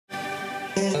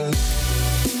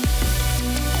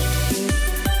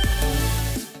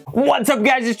What's up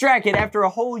guys, it's Drac. After a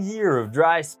whole year of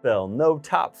dry spell, no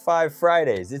top 5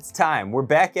 Fridays, it's time. We're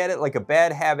back at it like a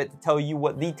bad habit to tell you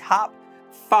what the top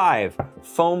 5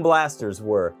 foam blasters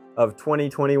were of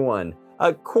 2021.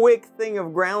 A quick thing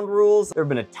of ground rules. There have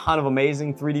been a ton of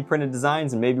amazing 3D printed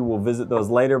designs and maybe we'll visit those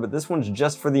later, but this one's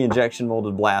just for the injection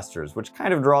molded blasters, which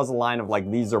kind of draws a line of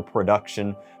like these are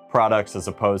production products as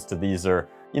opposed to these are,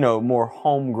 you know, more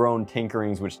homegrown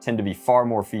tinkerings, which tend to be far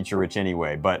more feature rich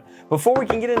anyway. But before we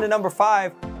can get into number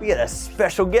 5, we got a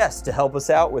special guest to help us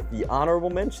out with the honorable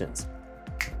mentions.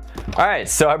 All right,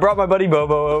 so I brought my buddy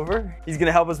Bobo over. He's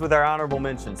gonna help us with our honorable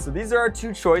mentions. So these are our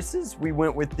 2 choices. We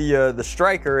went with the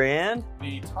Striker and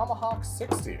the Tomahawk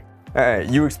 60. All right,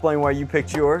 you explain why you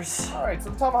picked yours. All right, so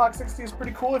the Tomahawk 60 is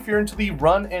pretty cool if you're into the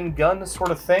run and gun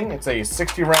sort of thing. It's a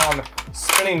 60 round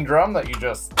spinning drum that you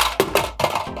just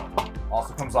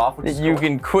also comes off, which is you cool.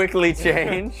 Can quickly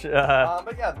change.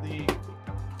 But yeah, the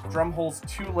drum holds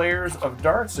 2 layers of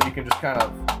darts, so you can just kind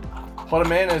of put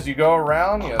them in as you go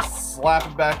around. You slap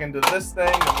it back into this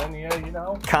thing, and then you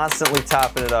know, constantly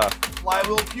topping it off. Fly a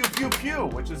little pew pew pew,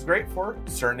 which is great for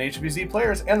certain HVZ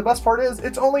players. And the best part is,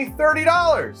 it's only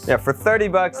 $30. Yeah, for 30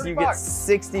 bucks, you get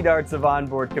 60 darts of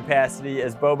onboard capacity,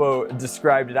 as Bobo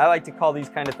described it. I like to call these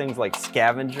kind of things like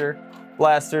scavenger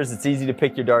blasters. It's easy to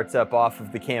pick your darts up off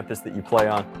of the campus that you play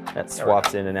on. That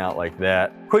swaps in and out like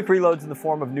that. Quick reloads in the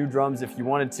form of new drums if you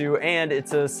wanted to, and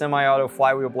it's a semi-auto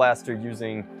flywheel blaster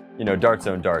using, you know, Dart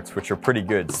Zone darts, which are pretty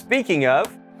good. Speaking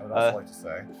of, I would also like to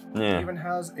say, it even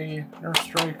has a Nerf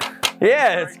strike.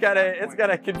 Yeah, it's got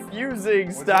a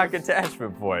confusing stock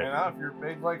attachment point. You know, if you're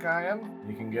big like I am,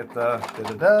 you can get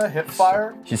the hip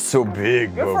fire. He's so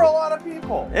big. Good for a lot of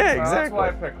people. Yeah, so exactly.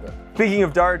 That's why I picked it. Speaking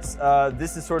of darts,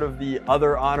 this is sort of the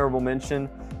other honorable mention.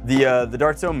 The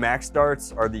Dart Zone Max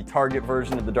darts are the Target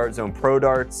version of the Dart Zone Pro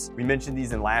darts. We mentioned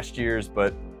these in last year's,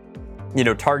 but you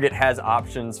know, Target has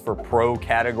options for pro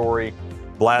category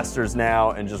blasters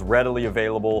now and just readily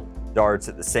available darts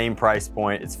at the same price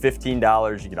point. It's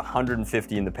 $15. You get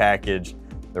 150 in the package.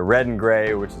 They're red and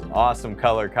gray, which is an awesome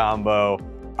color combo.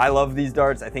 I love these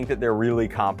darts. I think that they're really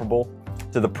comparable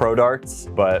to the pro darts,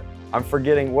 but I'm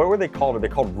forgetting, what were they called? Are they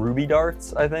called Ruby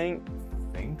darts, I think?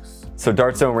 Thanks. So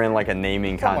Dart Zone ran like a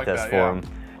naming contest for them.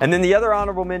 And then the other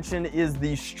honorable mention is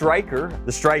the Striker.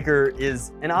 The Striker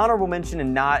is an honorable mention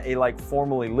and not a like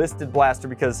formally listed blaster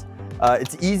because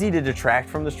it's easy to detract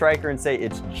from the Striker and say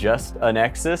it's just a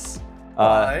Nexus.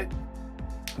 But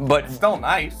it's still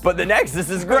nice. But the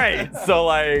Nexus is great. So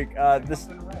like this.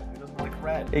 Red. It doesn't like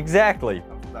red. Exactly. It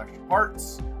comes with extra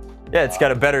parts. Yeah, it's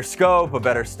got a better scope, a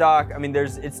better stock. I mean,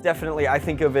 it's definitely, I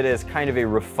think of it as kind of a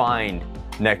refined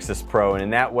Nexus Pro, and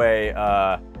in that way,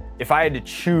 if I had to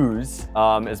choose,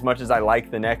 as much as I like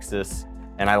the Nexus,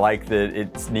 and I like that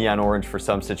it's neon orange for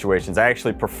some situations, I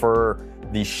actually prefer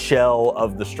the shell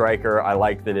of the Striker. I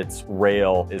like that its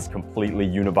rail is completely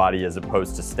unibody as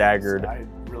opposed to staggered. I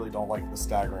really don't like the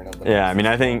staggering of the Yeah, I mean,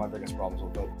 I think my biggest problems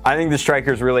with it. I think the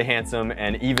Striker is really handsome,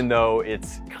 and even though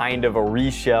it's kind of a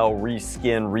reshell,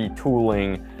 reskin,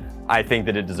 retooling, I think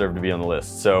that it deserved to be on the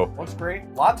list. So looks great.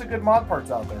 Lots of good mod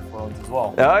parts out there for it as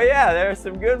well. Oh yeah, there are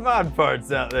some good mod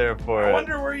parts out there for it. I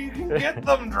wonder where you can get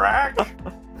them, Drac.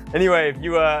 Anyway,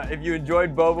 if you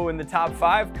enjoyed Bobo in the top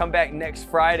 5, come back next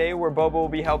Friday where Bobo will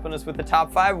be helping us with the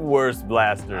top 5 worst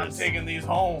blasters. I'm taking these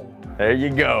home. There you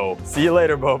go. See you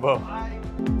later, Bobo. Bye.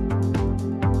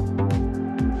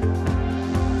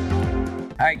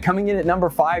 All right, coming in at number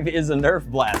 5 is a Nerf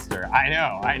blaster. I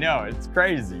know, it's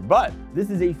crazy. But this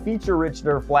is a feature-rich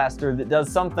Nerf blaster that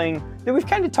does something that we've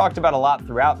kind of talked about a lot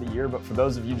throughout the year, but for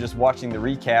those of you just watching the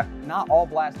recap, not all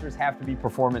blasters have to be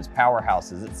performance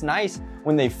powerhouses. It's nice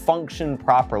when they function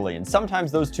properly, and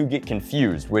sometimes those two get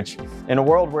confused, which in a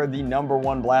world where the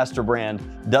 #1 blaster brand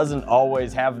doesn't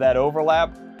always have that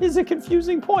overlap, is a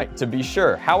confusing point, to be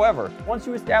sure. However, once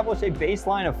you establish a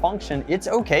baseline of function, it's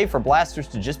okay for blasters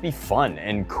to just be fun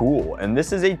and cool, and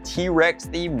this is a T-Rex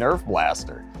themed Nerf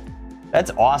blaster.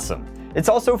 That's awesome. It's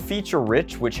also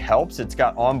feature-rich, which helps. It's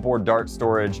got onboard dart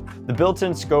storage. The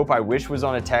built-in scope I wish was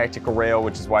on a tactical rail,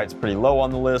 which is why it's pretty low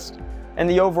on the list. And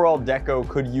the overall deco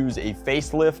could use a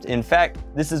facelift. In fact,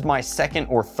 this is my 2nd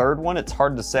or 3rd one. It's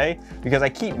hard to say because I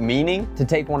keep meaning to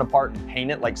take one apart and paint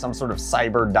it like some sort of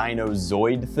cyber dino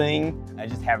zoid thing. I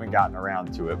just haven't gotten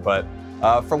around to it. But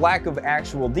for lack of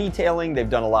actual detailing, they've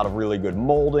done a lot of really good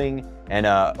molding and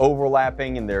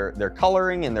overlapping in their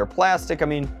coloring and their plastic. I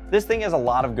mean, this thing has a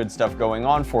lot of good stuff going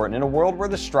on for it. And in a world where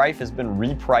the Strife has been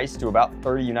repriced to about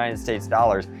 30 United States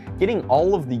dollars, getting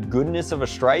all of the goodness of a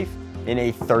Strife in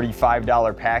a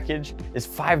 $35 package is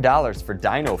 $5 for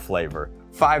Dino flavor.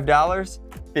 $5,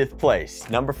 fifth place.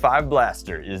 Number 5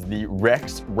 blaster is the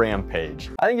Rex Rampage.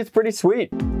 I think it's pretty sweet.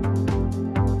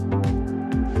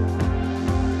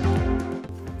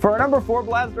 For our number 4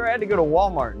 blaster, I had to go to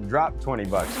Walmart and drop 20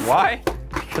 bucks. Why?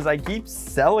 Because I keep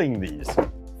selling these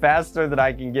faster than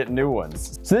I can get new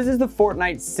ones. So this is the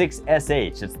Fortnite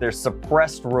 6SH. It's their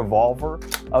suppressed revolver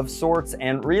of sorts,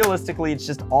 and realistically, it's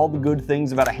just all the good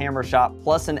things about a hammer shot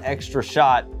plus an extra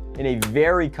shot in a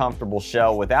very comfortable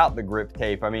shell without the grip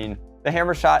tape. I mean, the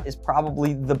hammer shot is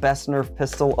probably the best Nerf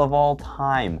pistol of all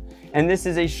time. And this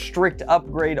is a strict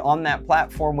upgrade on that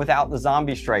platform without the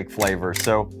zombie strike flavor.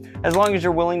 So as long as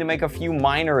you're willing to make a few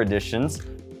minor additions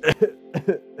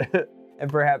and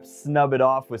perhaps snub it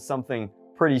off with something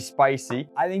pretty spicy,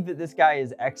 I think that this guy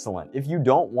is excellent. If you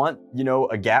don't want,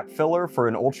 a gap filler for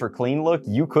an ultra clean look,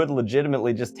 you could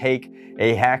legitimately just take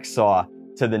a hacksaw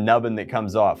to the nubbin that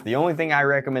comes off. The only thing I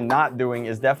recommend not doing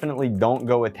is definitely don't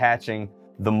go attaching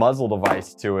the muzzle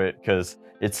device to it, because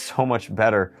it's so much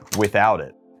better without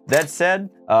it. That said,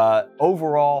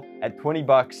 overall, at 20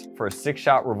 bucks for a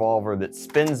 6-shot revolver that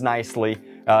spins nicely,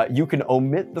 you can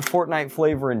omit the Fortnite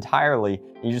flavor entirely,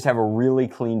 and you just have a really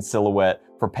clean silhouette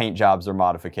for paint jobs or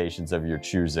modifications of your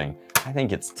choosing. I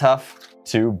think it's tough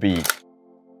to beat.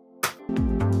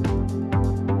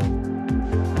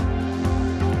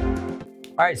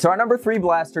 All right, so our number 3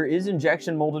 blaster is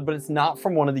injection molded, but it's not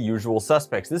from one of the usual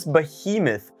suspects. This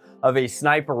behemoth of a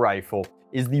sniper rifle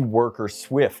is the Worker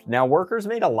Swift. Now, Workers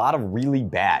made a lot of really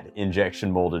bad injection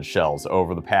molded shells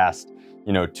over the past,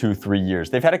 2-3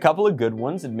 years. They've had a couple of good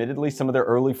ones. Admittedly, some of their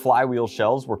early flywheel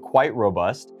shells were quite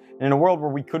robust. And in a world where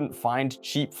we couldn't find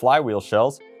cheap flywheel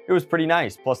shells, it was pretty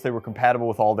nice. Plus, they were compatible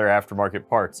with all their aftermarket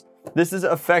parts. This is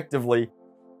effectively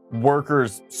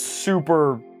Workers'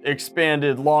 super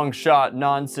expanded long shot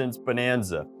nonsense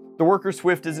bonanza. The Worker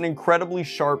Swift is an incredibly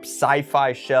sharp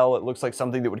sci-fi shell. It looks like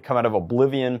something that would come out of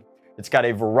Oblivion. It's got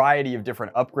a variety of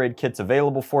different upgrade kits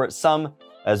available for it, some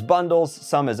as bundles,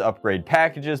 some as upgrade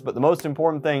packages, but the most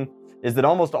important thing is that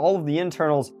almost all of the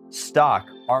internals stock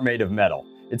are made of metal.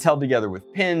 It's held together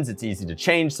with pins, it's easy to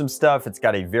change some stuff, it's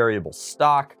got a variable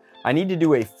stock. I need to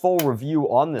do a full review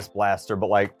on this blaster,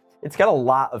 but it's got a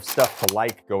lot of stuff to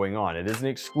like going on. It is an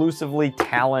exclusively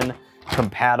Talon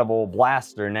compatible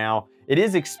blaster. Now, it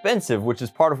is expensive, which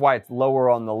is part of why it's lower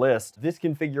on the list. This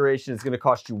configuration is going to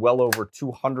cost you well over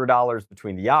 $200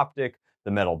 between the optic,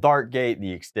 the metal dart gate, the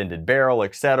extended barrel,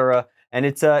 etc. And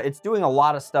it's doing a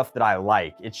lot of stuff that I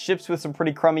like. It ships with some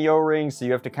pretty crummy O-rings, so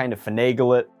you have to kind of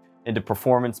finagle it into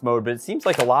performance mode, but it seems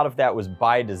like a lot of that was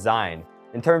by design.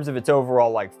 In terms of its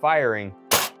overall firing,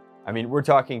 I mean, we're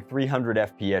talking 300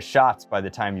 FPS shots by the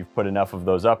time you've put enough of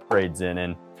those upgrades in,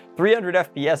 and 300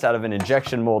 FPS out of an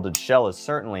injection molded shell is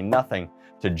certainly nothing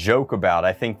to joke about.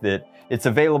 I think that it's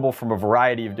available from a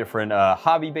variety of different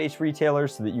hobby-based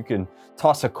retailers, so that you can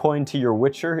toss a coin to your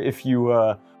Witcher if you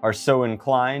are so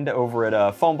inclined over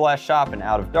at Foam Blast Shop and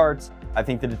Out of Darts. I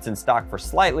think that it's in stock for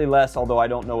slightly less, although I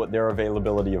don't know what their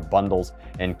availability of bundles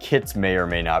and kits may or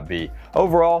may not be.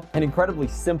 Overall, an incredibly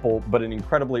simple, but an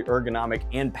incredibly ergonomic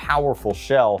and powerful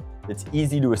shell that's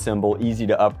easy to assemble, easy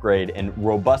to upgrade, and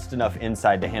robust enough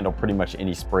inside to handle pretty much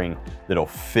any spring that'll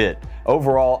fit.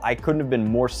 Overall, I couldn't have been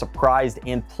more surprised,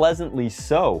 and pleasantly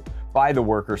so, by the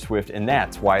Worker Swift, and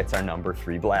that's why it's our number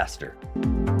 3 blaster.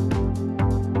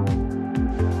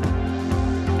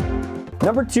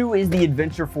 Number 2 is the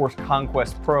Adventure Force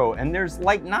Conquest Pro, and there's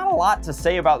not a lot to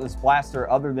say about this blaster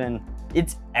other than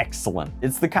it's excellent.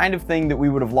 It's the kind of thing that we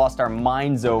would have lost our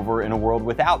minds over in a world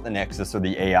without the Nexus or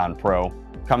the Aeon Pro,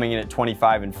 coming in at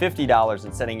 $25 and $50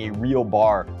 and setting a real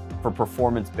bar for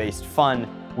performance-based fun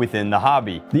within the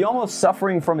hobby. The almost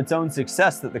suffering from its own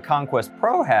success that the Conquest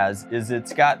Pro has is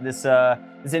it's got this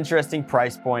interesting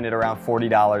price point at around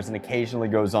 $40 and occasionally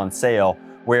goes on sale,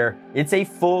 where it's a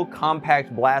full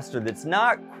compact blaster that's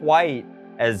not quite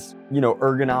as,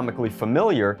 ergonomically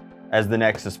familiar as the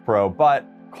Nexus Pro, but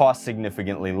costs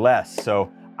significantly less.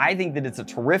 So I think that it's a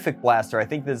terrific blaster. I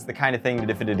think this is the kind of thing that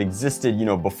if it had existed,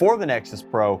 before the Nexus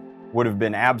Pro, would have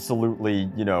been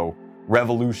absolutely,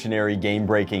 revolutionary,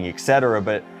 game-breaking, etc.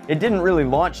 But it didn't really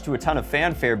launch to a ton of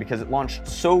fanfare because it launched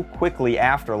so quickly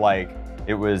after,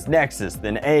 it was Nexus,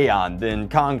 then Aeon, then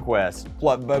Conquest,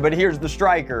 but here's the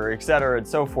Striker, etc. and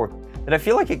so forth, that I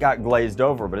feel like it got glazed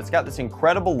over. But it's got this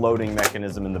incredible loading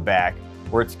mechanism in the back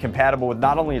where it's compatible with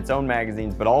not only its own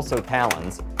magazines, but also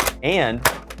Talon's. And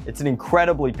it's an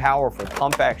incredibly powerful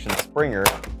pump action Springer,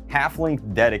 half-length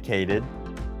dedicated,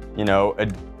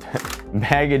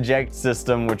 mag eject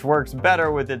system, which works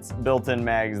better with its built-in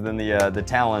mags than the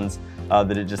Talons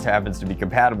that it just happens to be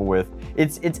compatible with.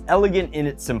 It's elegant in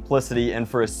its simplicity, and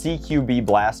for a CQB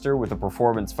blaster with a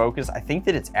performance focus, I think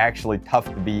that it's actually tough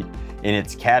to beat in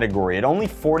its category. At only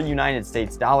 40 United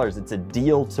States dollars, it's a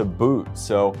deal to boot.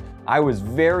 So I was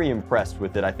very impressed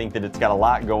with it. I think that it's got a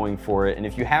lot going for it. And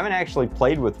if you haven't actually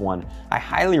played with one, I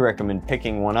highly recommend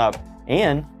picking one up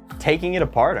and taking it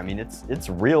apart. I mean, it's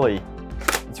really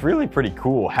pretty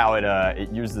cool how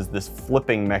it uses this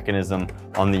flipping mechanism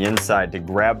on the inside to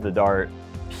grab the dart,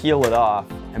 peel it off,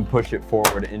 and push it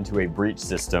forward into a breech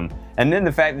system. And then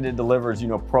the fact that it delivers, you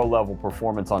know, pro level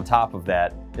performance on top of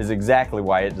that is exactly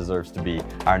why it deserves to be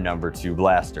our #2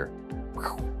 blaster.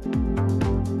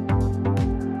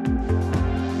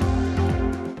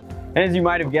 And as you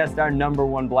might have guessed, our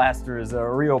 #1 blaster is a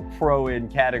real pro in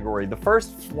category. The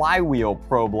first flywheel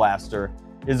pro blaster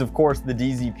is of course the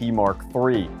DZP Mark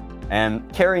III.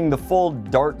 And carrying the full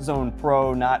Dart Zone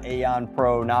Pro, not Aeon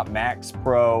Pro, not Max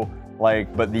Pro,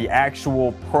 but the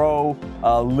actual Pro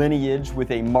lineage with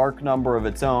a mark number of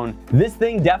its own, this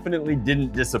thing definitely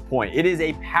didn't disappoint. It is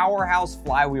a powerhouse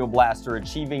flywheel blaster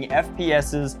achieving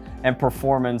FPSs and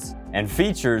performance and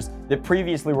features that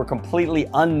previously were completely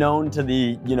unknown to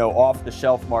the, you know,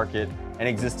 off-the-shelf market and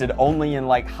existed only in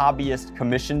like hobbyist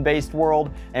commission-based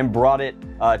world, and brought it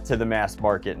to the mass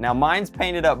market. Now mine's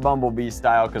painted up Bumblebee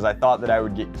style because I thought that I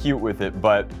would get cute with it,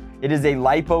 but it is a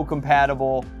LiPo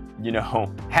compatible, you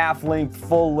know, half length,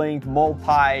 full length,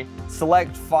 multi,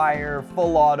 select fire,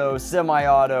 full auto,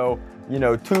 semi-auto, you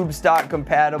know, tube stock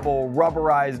compatible,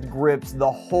 rubberized grips,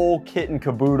 the whole kit and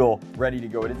caboodle ready to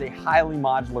go. It is a highly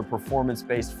modular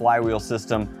performance-based flywheel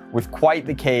system with quite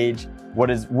the cage, what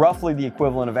is roughly the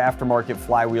equivalent of aftermarket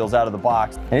flywheels out of the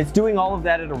box. And it's doing all of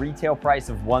that at a retail price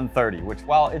of $130, which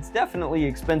while it's definitely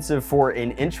expensive for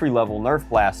an entry-level Nerf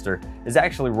blaster, is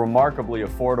actually remarkably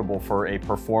affordable for a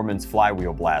performance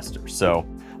flywheel blaster. So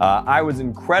I was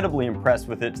incredibly impressed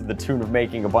with it to the tune of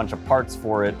making a bunch of parts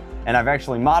for it. And I've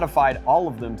actually modified all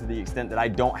of them to the extent that I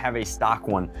don't have a stock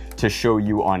one to show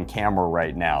you on camera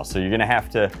right now. So you're gonna have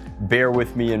to bear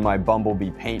with me in my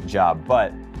Bumblebee paint job.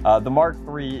 But the Mark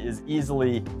III is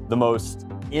easily the most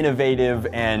innovative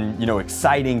and, you know,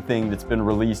 exciting thing that's been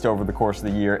released over the course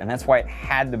of the year, and that's why it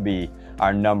had to be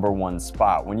our #1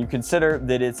 spot. When you consider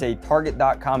that it's a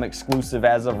Target.com exclusive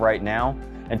as of right now,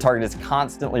 and Target is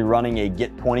constantly running a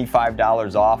get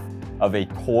 $25 off of a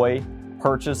toy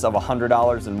purchase of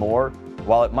 $100 and more,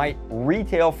 while it might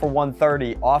retail for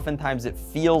 $130, oftentimes it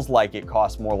feels like it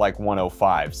costs more like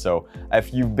 $105. So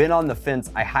if you've been on the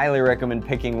fence, I highly recommend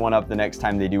picking one up the next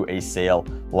time they do a sale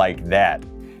like that.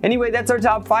 Anyway, that's our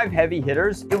top 5 heavy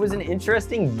hitters. It was an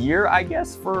interesting year, I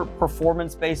guess, for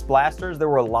performance-based blasters. There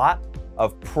were a lot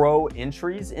of pro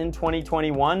entries in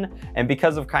 2021, and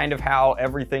because of kind of how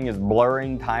everything is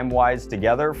blurring time-wise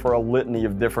together for a litany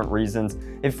of different reasons,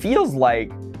 it feels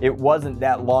like it wasn't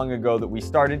that long ago that we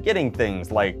started getting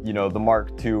things like, you know, the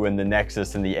Mark II and the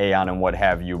Nexus and the Aeon and what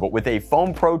have you. But with a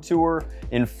Foam Pro Tour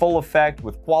in full effect,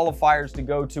 with qualifiers to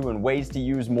go to and ways to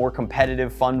use more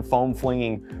competitive, fun foam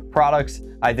flinging products,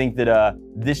 I think that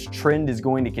this trend is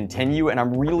going to continue, and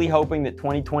I'm really hoping that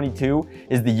 2022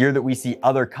 is the year that we see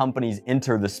other companies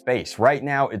enter the space. Right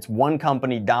now, it's one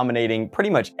company dominating pretty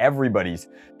much everybody's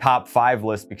top 5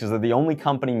 list because they're the only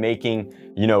company making,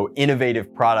 you know,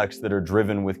 innovative products that are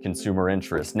driven with consumer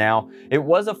interest. Now, it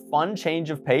was a fun change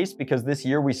of pace because this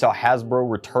year we saw Hasbro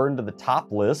return to the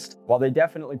top list. While they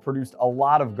definitely produced a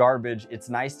lot of garbage, it's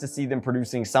nice to see them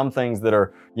producing some things that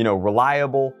are, you know,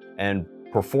 reliable and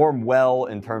perform well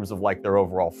in terms of like their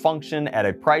overall function at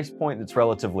a price point that's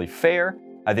relatively fair.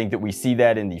 I think that we see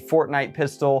that in the Fortnite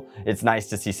pistol. It's nice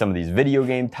to see some of these video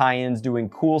game tie-ins doing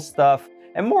cool stuff.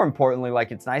 And more importantly,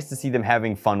 like, it's nice to see them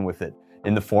having fun with it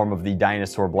in the form of the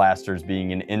dinosaur blasters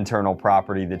being an internal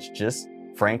property that's just,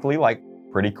 frankly, like,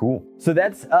 pretty cool. So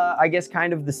that's, I guess,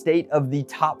 kind of the state of the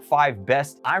top 5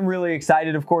 best. I'm really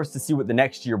excited, of course, to see what the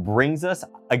next year brings us.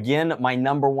 Again, my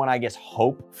 #1, I guess,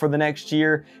 hope for the next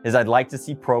year is I'd like to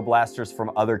see pro blasters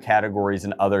from other categories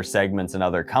and other segments and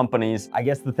other companies. I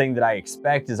guess the thing that I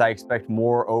expect is I expect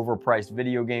more overpriced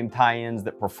video game tie-ins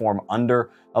that perform under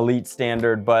Elite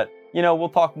standard, but, you know, we'll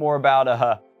talk more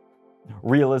about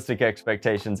realistic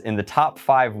expectations in the top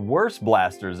 5 worst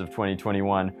blasters of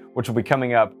 2021, which will be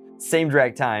coming up same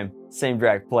Drac time, same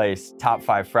Drac place, top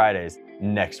 5 Fridays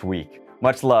next week.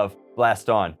 Much love, blast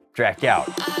on, Drac out.